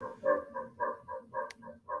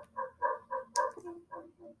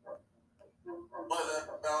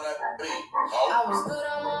I was good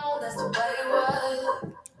on my own, that's the way it was.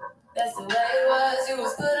 That's the way it was. You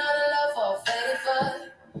was good on the love for a faded fuck.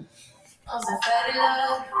 On some fatty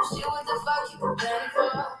love. Shit, what the fuck you complaining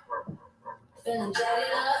for? Feeling jaded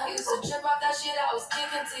up. Used to trip off that shit I was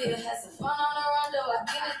kicking to you. Had some fun on the run, though I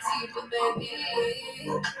give it to you. But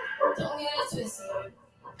baby, don't get it twisted.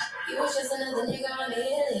 You was just another nigga on the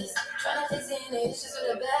hit list. Tryna fix any issues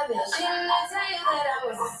with a bad bitch. Didn't I tell you that I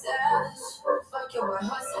was a savage? Fuck your white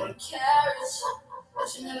horse and a carriage. But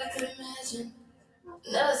you never could imagine.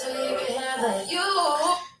 Never so you could have that.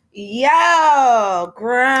 Yo,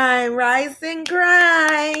 grind, rise and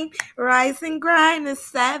grind. Rise and grind is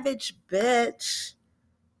savage, bitch.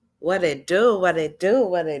 What it do, what it do,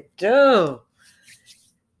 what it do.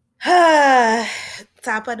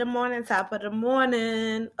 Top of the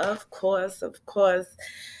morning. Of course.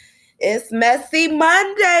 It's Messy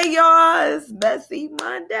Monday, y'all. It's Messy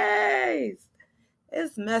Mondays.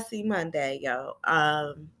 It's Messy Monday, yo.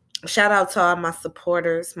 Shout out to all my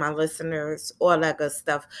supporters, my listeners, all that good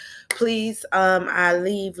stuff. Please, I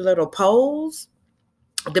leave little polls.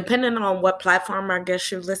 Depending on what platform I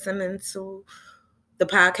guess you're listening to the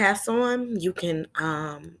podcast on, you can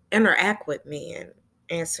interact with me and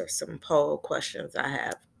answer some poll questions I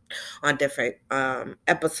have on different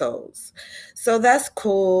episodes. So that's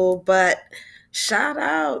cool. But shout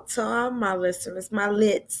out to all my listeners, my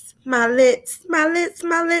lits.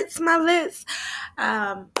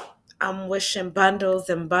 I'm wishing bundles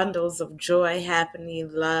and bundles of joy,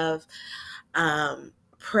 happiness, love,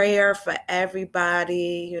 prayer for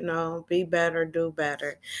everybody, be better, do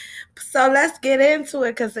better. So let's get into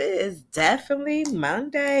it because it is definitely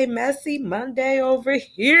Monday, Messy Monday over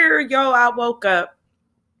here. Yo, I woke up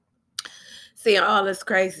seeing all this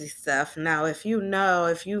crazy stuff. Now, if you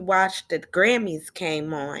watched the Grammys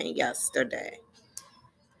came on yesterday.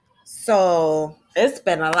 So it's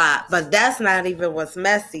been a lot, but that's not even what's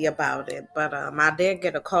messy about it. But I did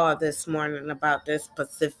get a call this morning about this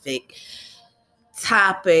specific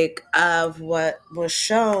topic of what was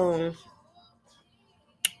shown.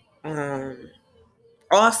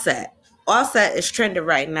 Offset is trending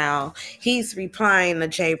right now. He's replying to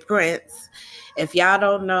Jay Prince. If y'all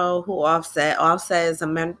don't know who Offset is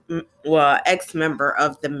a ex-member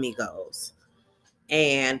of the Migos.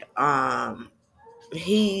 And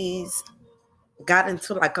he's got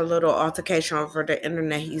into like a little altercation over the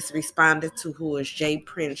internet. He's responded to who is Jay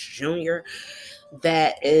Prince Jr.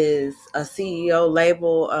 That is a CEO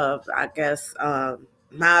label of, I guess,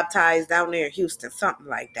 Mob Ties down there in Houston, something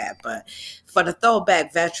like that. But for the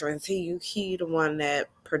throwback veterans, he the one that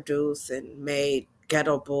produced and made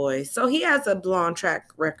Ghetto Boys. So he has a long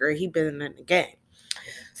track record. He been in the game.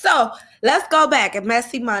 So let's go back at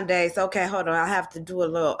Messy Mondays. Okay, hold on. I have to do a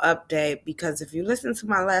little update because if you listen to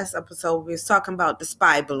my last episode, we was talking about the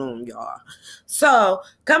spy balloon, y'all. So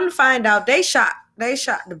come to find out, they shot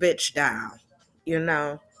the bitch down.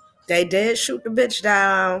 They did shoot the bitch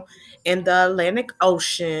down in the Atlantic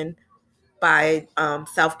Ocean by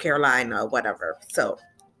South Carolina or whatever. So,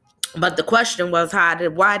 but the question was,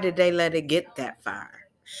 why did they let it get that far?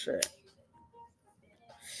 Shit.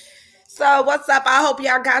 So what's up? I hope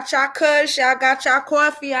y'all got y'all kush. Y'all got y'all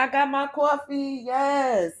coffee. I got my coffee.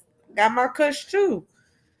 Yes. Got my kush too.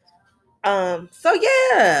 So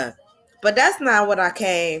yeah. But that's not what I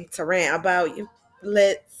came to rant about. You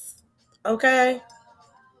okay?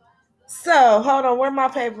 So hold on, where my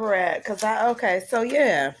paper at? So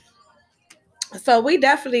yeah. So we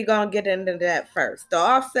definitely gonna get into that first. The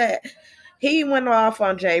Offset, he went off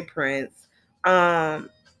on Jay Prince.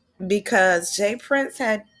 Because Jay Prince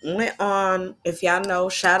had went on, if y'all know,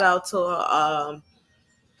 shout out to I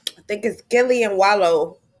think it's Gillian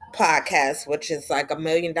Wallow podcast, which is like $1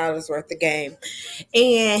 million worth of game.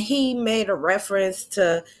 And he made a reference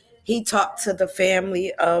to, he talked to the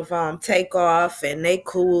family of Takeoff and they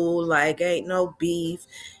cool, like ain't no beef.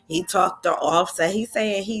 He talked to Offset. He's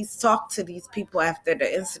saying he's talked to these people after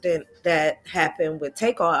the incident that happened with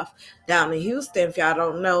Takeoff down in Houston. If y'all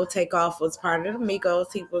don't know, Takeoff was part of the Migos.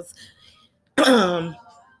 He was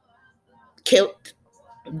killed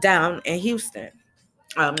down in Houston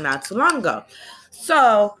not too long ago.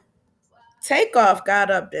 So Takeoff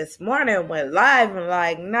got up this morning, went live and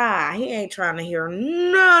like, nah, he ain't trying to hear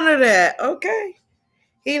none of that, okay?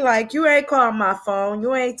 He like, you ain't called my phone.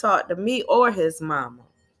 You ain't talked to me or his mama.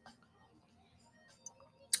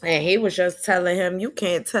 And he was just telling him, you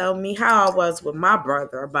can't tell me how I was with my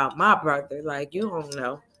brother about my brother. Like, you don't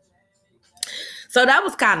know. So that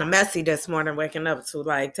was kind of messy this morning, waking up to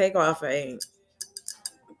like, Takeoff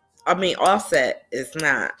Offset is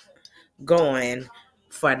not going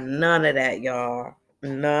for none of that, y'all.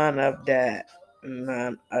 None of that.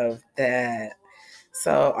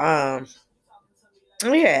 So,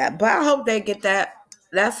 yeah, but I hope they get that.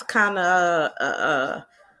 That's kind of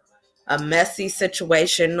a messy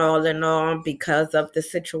situation all in all because of the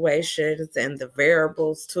situations and the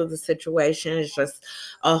variables to the situation. It's just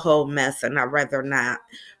a whole mess, and I'd rather not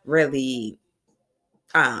really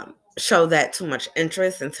show that too much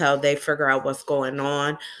interest until they figure out what's going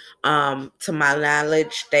on. To my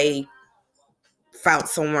knowledge, they found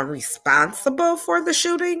someone responsible for the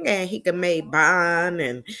shooting and he can make bond,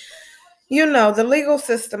 and the legal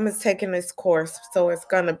system is taking its course, so it's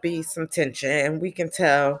gonna be some tension, and we can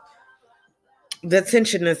tell the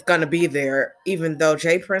tension is gonna be there, even though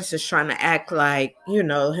Jay Prince is trying to act like,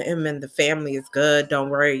 him and the family is good, don't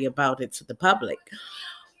worry about it to the public.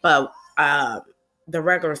 But the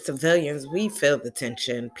regular civilians, we feel the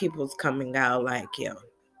tension. People's coming out like, yo,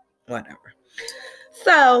 whatever.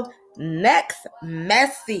 So, next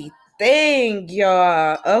messy thing,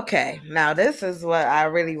 y'all. Okay, now this is what I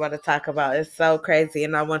really want to talk about. It's so crazy,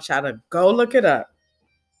 and I want y'all to go look it up.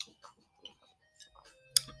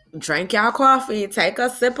 Drink y'all coffee. Take a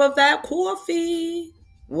sip of that coffee.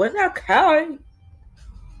 With a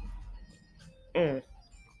K.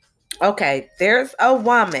 Okay, there's a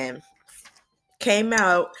woman came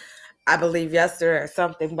out, I believe yesterday or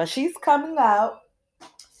something, but she's coming out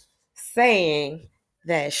saying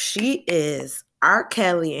that she is R.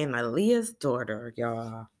 Kelly and Aaliyah's daughter,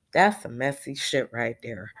 y'all. That's some messy shit right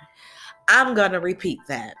there. I'm going to repeat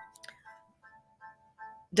that.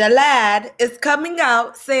 The lad is coming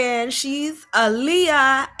out saying she's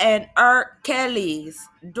Aaliyah and R. Kelly's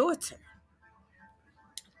daughter.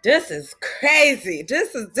 This is crazy.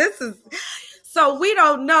 This is so we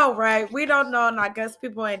don't know, right? We don't know, and I guess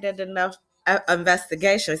people ain't did enough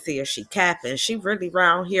investigation to see if she capping. She really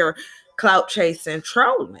around here clout chasing,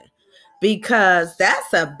 trolling, because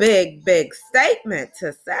that's a big, big statement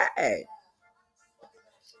to say.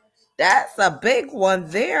 That's a big one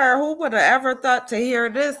there. Who would have ever thought to hear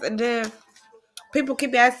this? And then people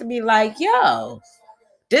keep asking me like, yo,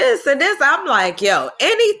 this and this. I'm like, yo,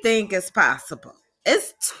 anything is possible.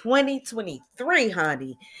 It's 2023,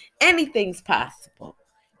 honey. Anything's possible.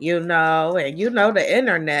 And the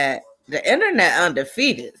internet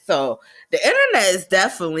undefeated. So the internet is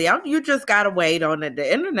definitely, you just gotta wait on it.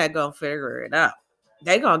 The internet gonna figure it out.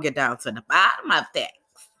 They gonna get down to the bottom of that.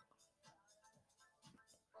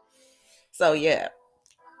 So yeah.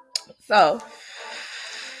 So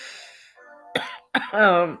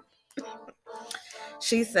um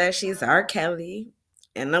she says she's R. Kelly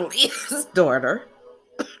and Aaliyah's daughter.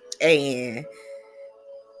 And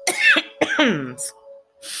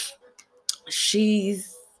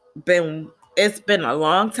it's been a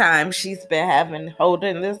long time. She's been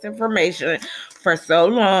holding this information for so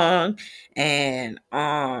long. And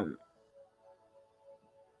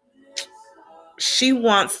she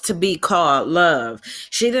wants to be called Love.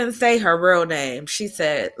 She didn't say her real name. She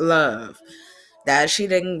said Love. That she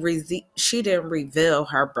didn't reveal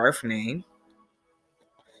her birth name.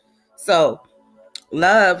 So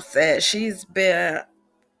Love said she's been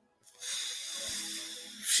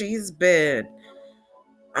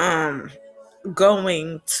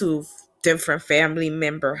going to different family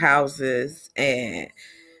member houses and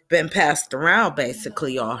been passed around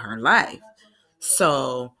basically all her life.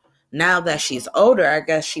 So now that she's older, I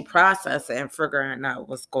guess she processing and figuring out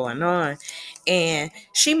what's going on. And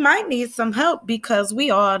she might need some help because we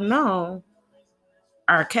all know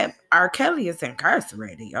R. Kelly is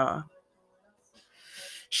incarcerated, y'all.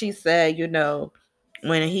 She said,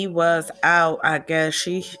 when he was out, I guess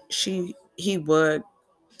he would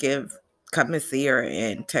come and see her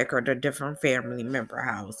and take her to different family member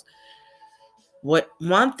house.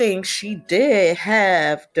 One thing she did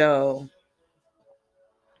have though,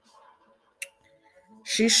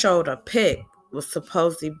 she showed a pic, was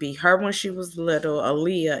supposed to be her when she was little,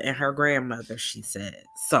 Aaliyah and her grandmother, she said.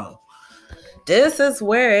 So this is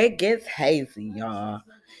where it gets hazy, y'all.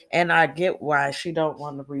 And I get why she don't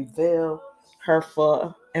want to reveal her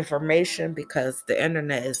full information because the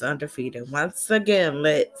internet is undefeated. Once again,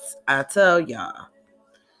 I tell y'all,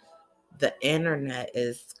 the internet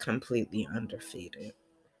is completely undefeated.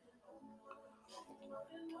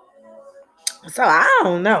 So I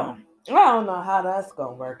don't know. I don't know how that's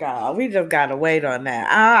gonna work out. We just gotta wait on that.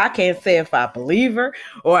 I can't say if I believe her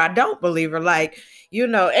or I don't believe her. Like,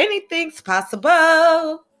 anything's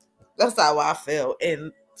possible. That's how I feel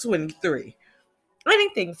in 23.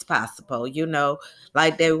 Anything's possible,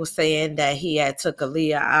 like they were saying that he had took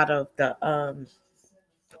Aaliyah out of the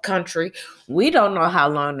country. We don't know how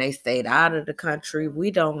long they stayed out of the country. We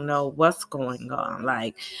don't know what's going on.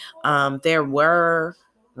 Like, there were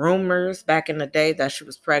rumors back in the day that she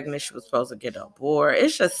was pregnant. She was supposed to get a board.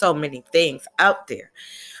 It's just so many things out there.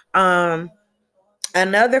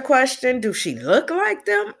 Another question, do she look like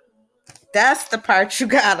them? That's the part you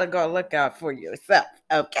gotta go look out for yourself,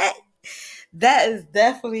 okay? That is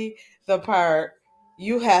definitely the part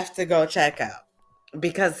you have to go check out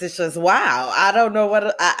because it's just wow. I don't know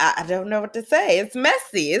what I don't know what to say. It's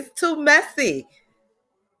messy. It's too messy.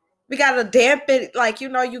 We gotta damp it, like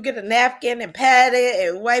you get a napkin and pat it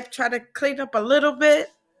and wipe, try to clean up a little bit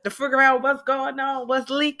to figure out what's going on, what's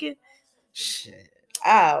leaking. Shit,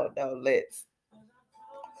 I don't know, Liz.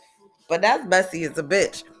 But that's messy as a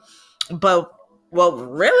bitch. But what would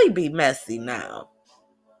really be messy now,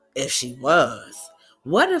 if she was,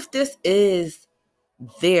 what if this is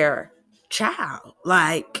their child?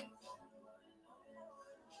 Like,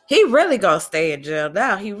 he really gonna stay in jail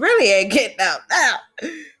now. He really ain't getting out now.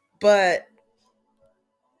 But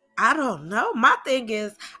I don't know. My thing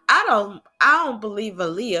is, I don't believe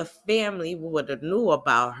Aaliyah family would have knew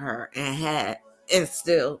about her and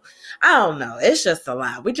still, I don't know. It's just a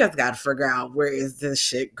lot. We just got to figure out where is this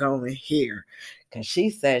shit going here. Because she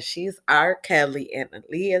says she's R. Kelly and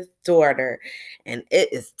Aaliyah's daughter, and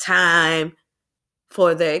it is time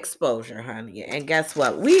for the exposure, honey. And guess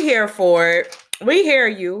what? We here for it. We hear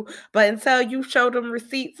you. But until you show them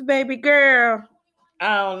receipts, baby girl,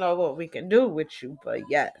 I don't know what we can do with you. But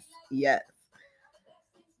yes, yes.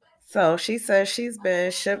 So she says she's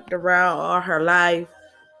been shipped around all her life.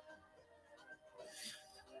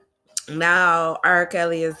 Now R.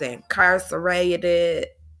 Kelly is incarcerated.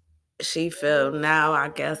 She feel now, I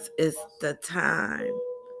guess, it's the time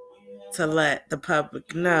to let the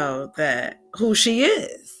public know that who she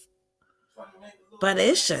is. But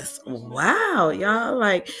it's just wow, y'all.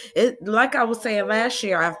 Like I was saying last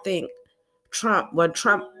year, I think what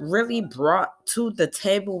Trump really brought to the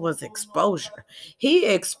table was exposure. He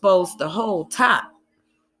exposed the whole top.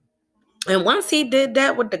 And once he did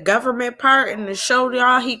that with the government part and it showed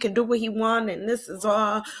y'all he could do what he wanted, and this is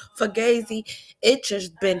all fugazi, it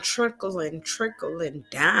just been trickling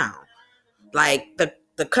down. Like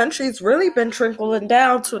the country's really been trickling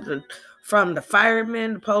down from the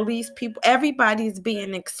firemen, the police, people, everybody's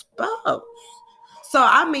being exposed. So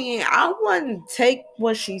I mean, I wouldn't take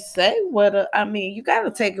what she say with her. I mean, you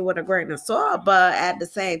gotta take it with a grain of salt, but at the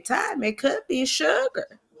same time, it could be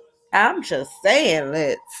sugar. I'm just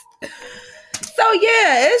saying, So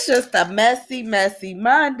yeah, it's just a messy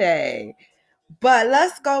Monday. But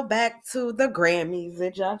let's go back to the Grammys.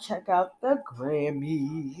 Did y'all check out the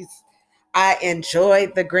Grammys? I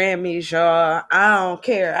enjoyed the Grammys, y'all. I don't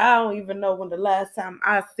care. I don't even know when the last time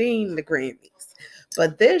I seen the Grammys.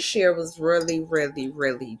 But this year was really, really,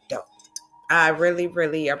 really dope. I really,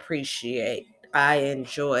 really I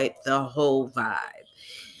enjoyed the whole vibe.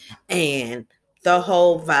 And the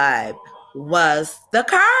whole vibe was the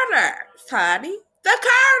Carters, honey. The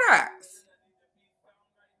Carters.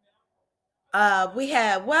 We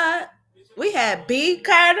had what? We had B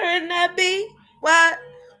Carter in that B. What?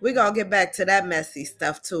 We're going to get back to that messy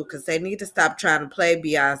stuff too, because they need to stop trying to play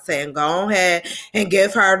Beyonce and go ahead and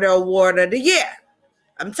give her the award of the year.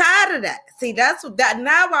 I'm tired of that. See, that's what that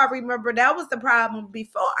now I remember that was the problem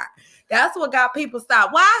before. That's what got people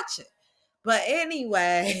stop watching. But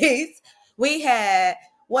anyways, we had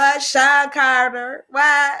what? Sean Carter.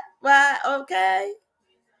 What? Okay.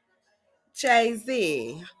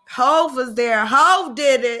 Jay-Z. Hove was there. Hove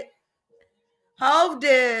did it. Hove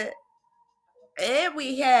did. And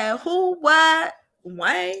we had who? What?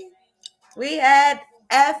 Wayne. We had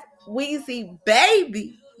F. Weezy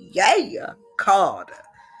Baby. Yeah. Carter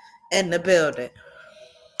in the building.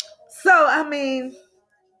 So, I mean,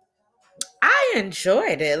 I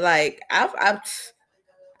enjoyed it. Like, I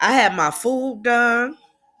had my food done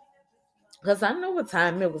because I know what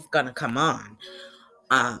time it was gonna come on.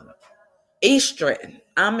 Eastern.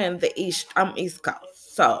 I'm East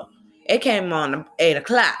Coast, so it came on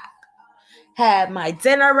 8:00. Had my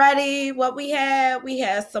dinner ready. What we had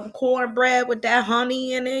some cornbread with that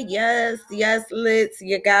honey in it. Yes, Litz.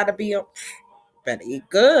 You gotta be better eat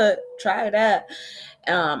good. Try that.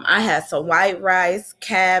 I had some white rice,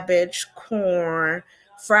 cabbage, corn,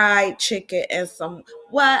 fried chicken, and some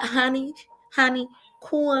honey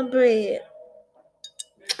cornbread,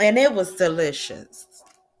 and it was delicious.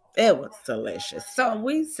 It was delicious. So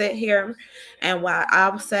we sit here, and while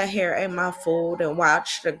I sat here in my food and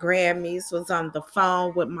watched the Grammys, was on the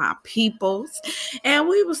phone with my peoples, and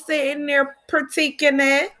we was sitting there critiquing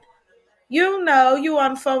it. You know, you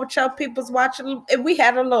on the phone with your peoples watching. We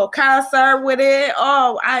had a little concert with it.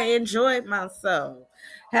 Oh, I enjoyed myself.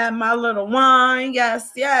 Had my little wine.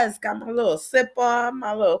 Yes, yes. Got my little sip on,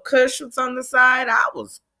 my little cushions on the side. I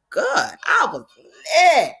was good. I was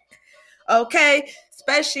lit. Okay.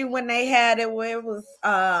 Especially when they had it where it was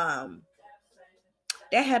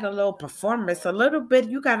they had a little performance, a little bit,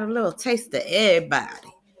 you got a little taste of everybody.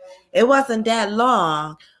 It wasn't that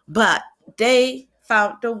long, but they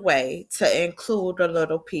found a way to include a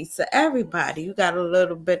little piece of everybody. You got a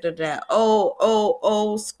little bit of that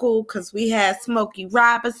old school because we had Smokey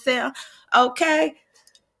Robinson. Okay.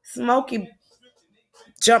 Smokey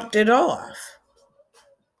jumped it off.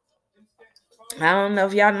 I don't know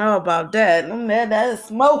if y'all know about that. That is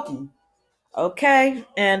Smokey. Okay.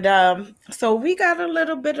 And so we got a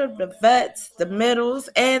little bit of the vets, the middles,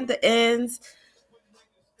 and the ends.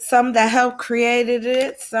 Some that helped created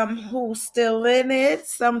it, some who still in it,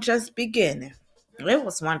 some just beginning. It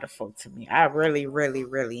was wonderful to me. I really, really,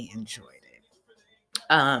 really enjoyed it.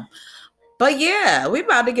 Um, but yeah, we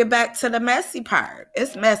about to get back to the messy part.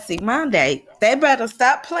 It's messy Monday. They better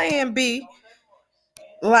stop playing B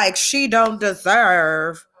like she don't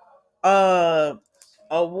deserve a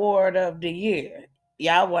award of the year.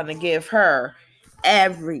 Y'all want to give her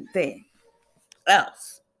everything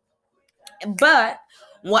else. But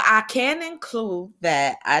what I can include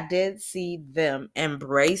that I did see them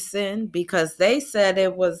embracing because they said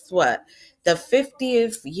it was what the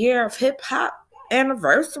 50th year of hip hop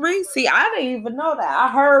anniversary. See, I didn't even know that. I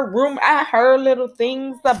heard little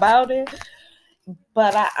things about it,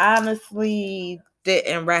 but I honestly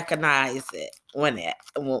didn't recognize it what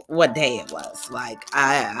day it was. Like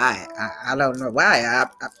I don't know why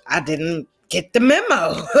I didn't get the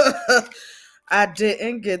memo. I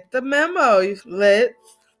didn't get the memo. Lit.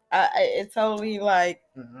 It's only like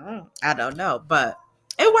I don't know, but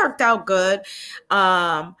it worked out good.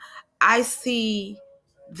 I see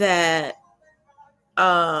that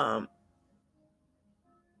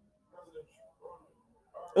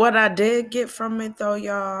what I did get from it though,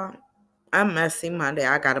 y'all. I'm messy Monday.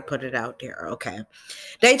 I gotta put it out there. Okay.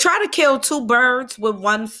 They try to kill two birds with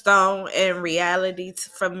one stone in reality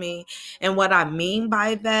for me. And what I mean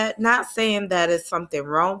by that, not saying that it's something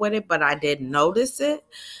wrong with it, but I did notice it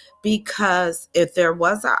because if there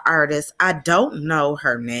was an artist, I don't know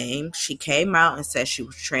her name. She came out and said she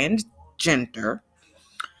was transgender.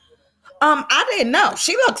 I didn't know.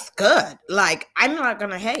 She looks good. Like, I'm not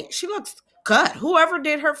gonna hate. She looks good. Whoever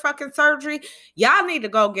did her fucking surgery, y'all need to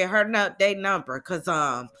go get her day number. Cause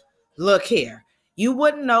look here. You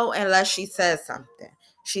wouldn't know unless she says something.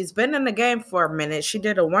 She's been in the game for a minute. She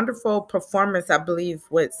did a wonderful performance, I believe,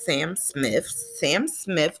 with Sam Smith. Sam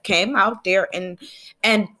Smith came out there and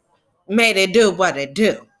made it do what it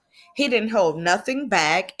do. He didn't hold nothing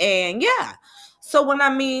back. And yeah. So when I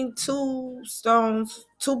mean two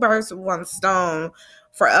birds with one stone,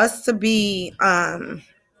 for us to be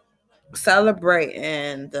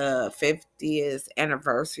celebrating the 50th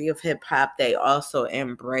anniversary of hip hop, they also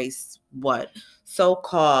embrace what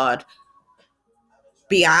so-called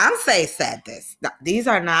Beyonce said this. These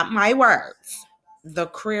are not my words. The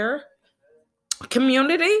queer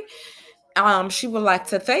community, she would like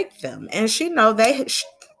to thank them, and she know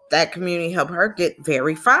that community helped her get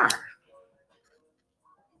very far.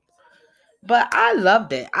 But I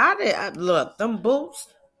loved it. Look, them boots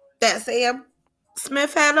that Sam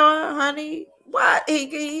Smith had on, honey. What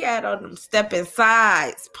he had on them stepping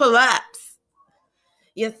sides, pull ups.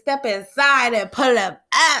 You step inside and pull them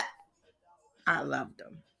up. I loved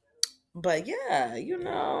them. But yeah,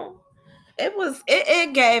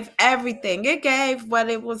 it gave everything. It gave what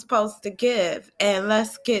it was supposed to give. And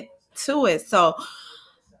let's get to it. So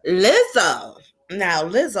Lizzo. Now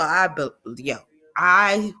Lizzo,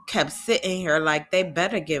 I kept sitting here like they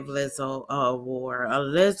better give Lizzo a award.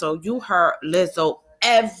 Lizzo, you heard Lizzo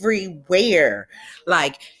everywhere.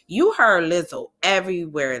 Like you heard Lizzo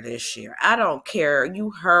everywhere this year. I don't care.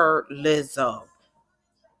 You heard Lizzo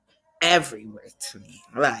everywhere to me.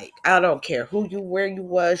 Like, I don't care where you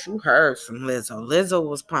was, you heard some Lizzo. Lizzo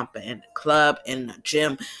was pumping in the club, in the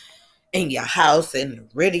gym, in your house, in the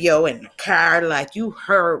radio, in the car. Like, you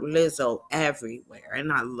heard Lizzo everywhere.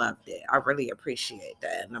 And I loved it. I really appreciate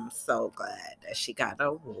that. And I'm so glad that she got an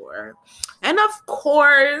award. And of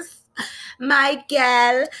course, my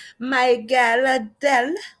gal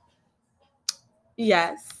Adele.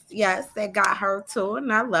 Yes, they got her too.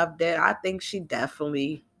 And I loved it. I think she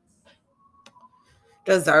definitely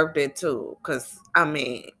deserved it too. Because, I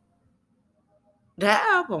mean, that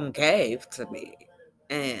album gave to me.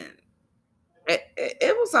 And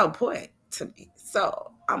it was on point to me.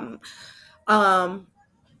 So, a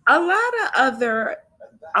lot of other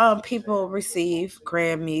people receive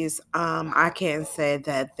Grammys. I can say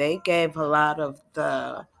that they gave a lot of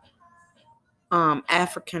the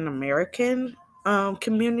African American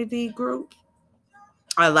community group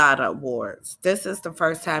a lot of awards. This is the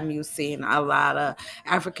first time you've seen a lot of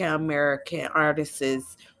African American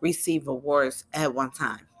artists receive awards at one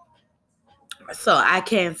time. So I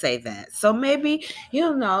can say that. So maybe,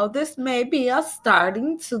 this may be a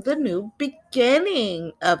starting to the new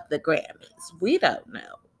beginning of the Grammys. We don't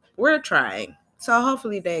know. We're trying. So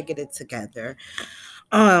hopefully they get it together.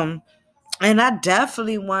 Um, and I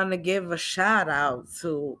definitely want to give a shout out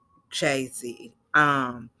to Jay-Z.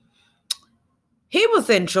 He was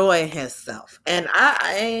enjoying himself. And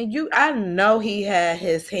I know he had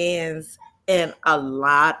his hands in a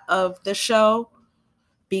lot of the show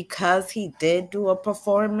because he did do a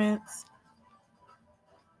performance,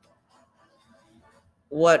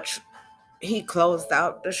 which he closed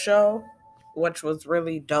out the show, which was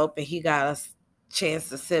really dope. And he got a chance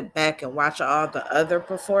to sit back and watch all the other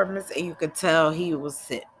performance. And you could tell he was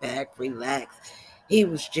sit back, relaxed. He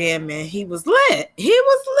was jamming. He was lit. He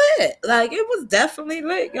was lit. Like, it was definitely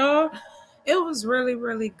lit, y'all. It was really,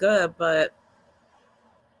 really good. But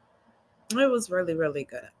it was really, really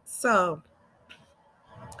good. So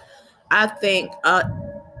I think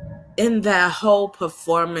in that whole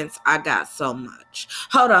performance, I got so much.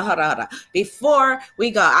 Hold on. Before we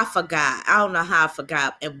go, I forgot. I don't know how I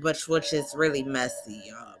forgot, which is really messy,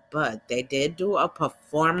 y'all. But they did do a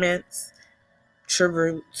performance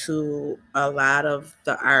tribute to a lot of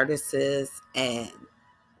the artists and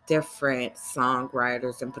different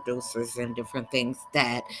songwriters and producers and different things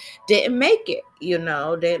that didn't make it,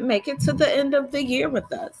 didn't make it to the end of the year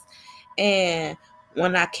with us. And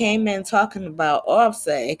when I came in talking about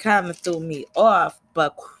Offset, it kind of threw me off.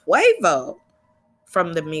 But Quavo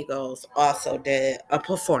from the Migos also did a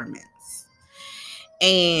performance.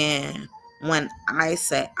 And when I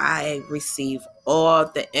say I received all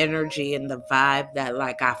the energy and the vibe that,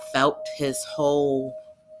 like, I felt his whole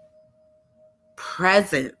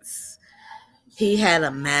presence. He had a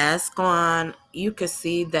mask on. You could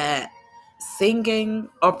see that singing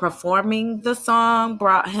or performing the song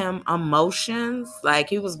brought him emotions. Like,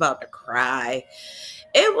 he was about to cry.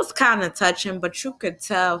 It was kind of touching, but you could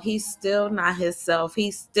tell he's still not himself. He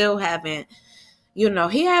still haven't,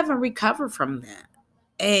 he haven't recovered from that.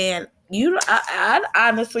 And I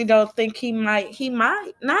honestly don't think he might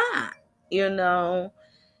not,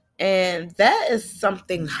 and that is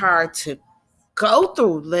something hard to go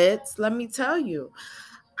through, Liz. Let me tell you.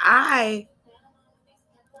 I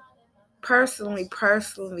personally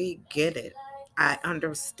get it. I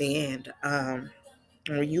understand. When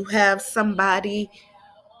you have somebody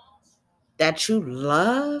that you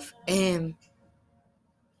love and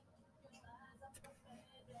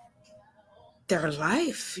their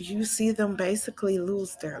life, you see them basically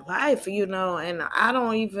lose their life, and I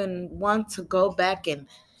don't even want to go back and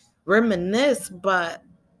reminisce, but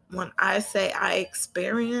when I say I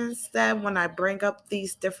experienced that, when I bring up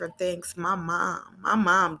these different things, my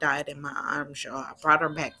mom died in my arms, y'all. I brought her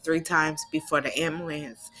back 3 times before the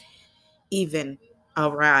ambulance even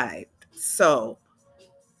arrived. So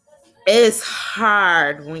it's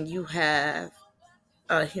hard when you have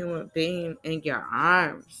a human being in your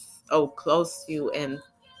arms, so close to you, and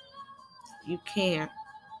you can't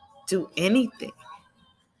do anything.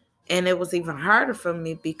 And it was even harder for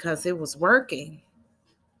me because it was working.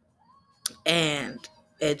 And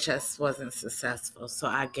it just wasn't successful. So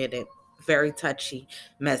I get it. Very touchy,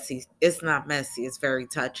 messy. It's not messy, it's very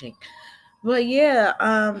touching. But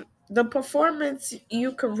yeah, the performance,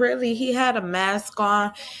 he had a mask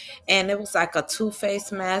on, and it was like a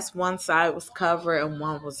two-faced mask. One side was covered and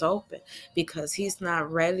one was open, because he's not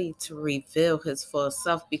ready to reveal his full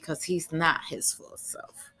self, because he's not his full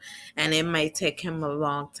self. And it may take him a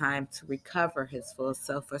long time to recover his full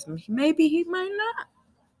self, or maybe he might not.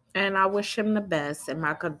 And I wish him the best. And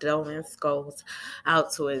my condolence goes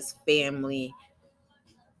out to his family.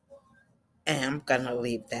 And I'm going to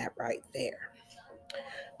leave that right there.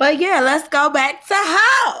 But yeah, let's go back to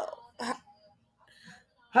Hov.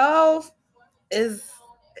 Hov is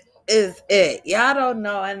it. Y'all don't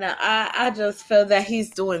know. And I just feel that he's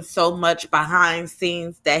doing so much behind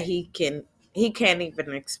scenes that he can't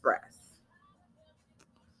even express.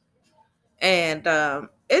 And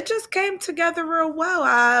it just came together real well.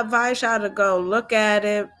 I advise y'all to go look at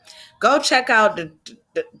it. Go check out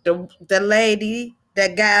the lady, the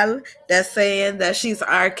gal that's saying that she's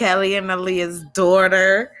R. Kelly and Aaliyah's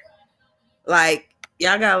daughter. Like,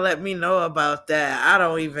 y'all gotta let me know about that. I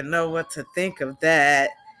don't even know what to think of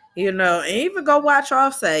that. And even go watch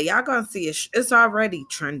Offset. Y'all gonna see it's already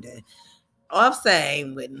trending. Offset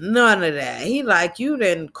ain't with none of that. He like, you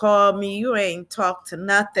didn't call me, you ain't talk to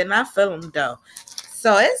nothing. I feel him though.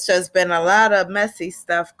 So it's just been a lot of messy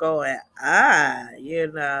stuff going on.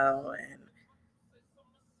 And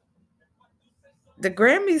the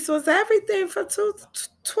Grammys was everything for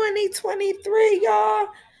 2023, y'all.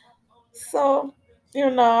 So,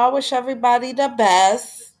 I wish everybody the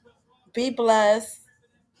best. Be blessed.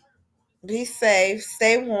 Be safe.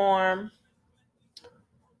 Stay warm.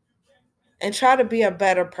 And try to be a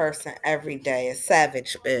better person every day. A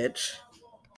savage bitch.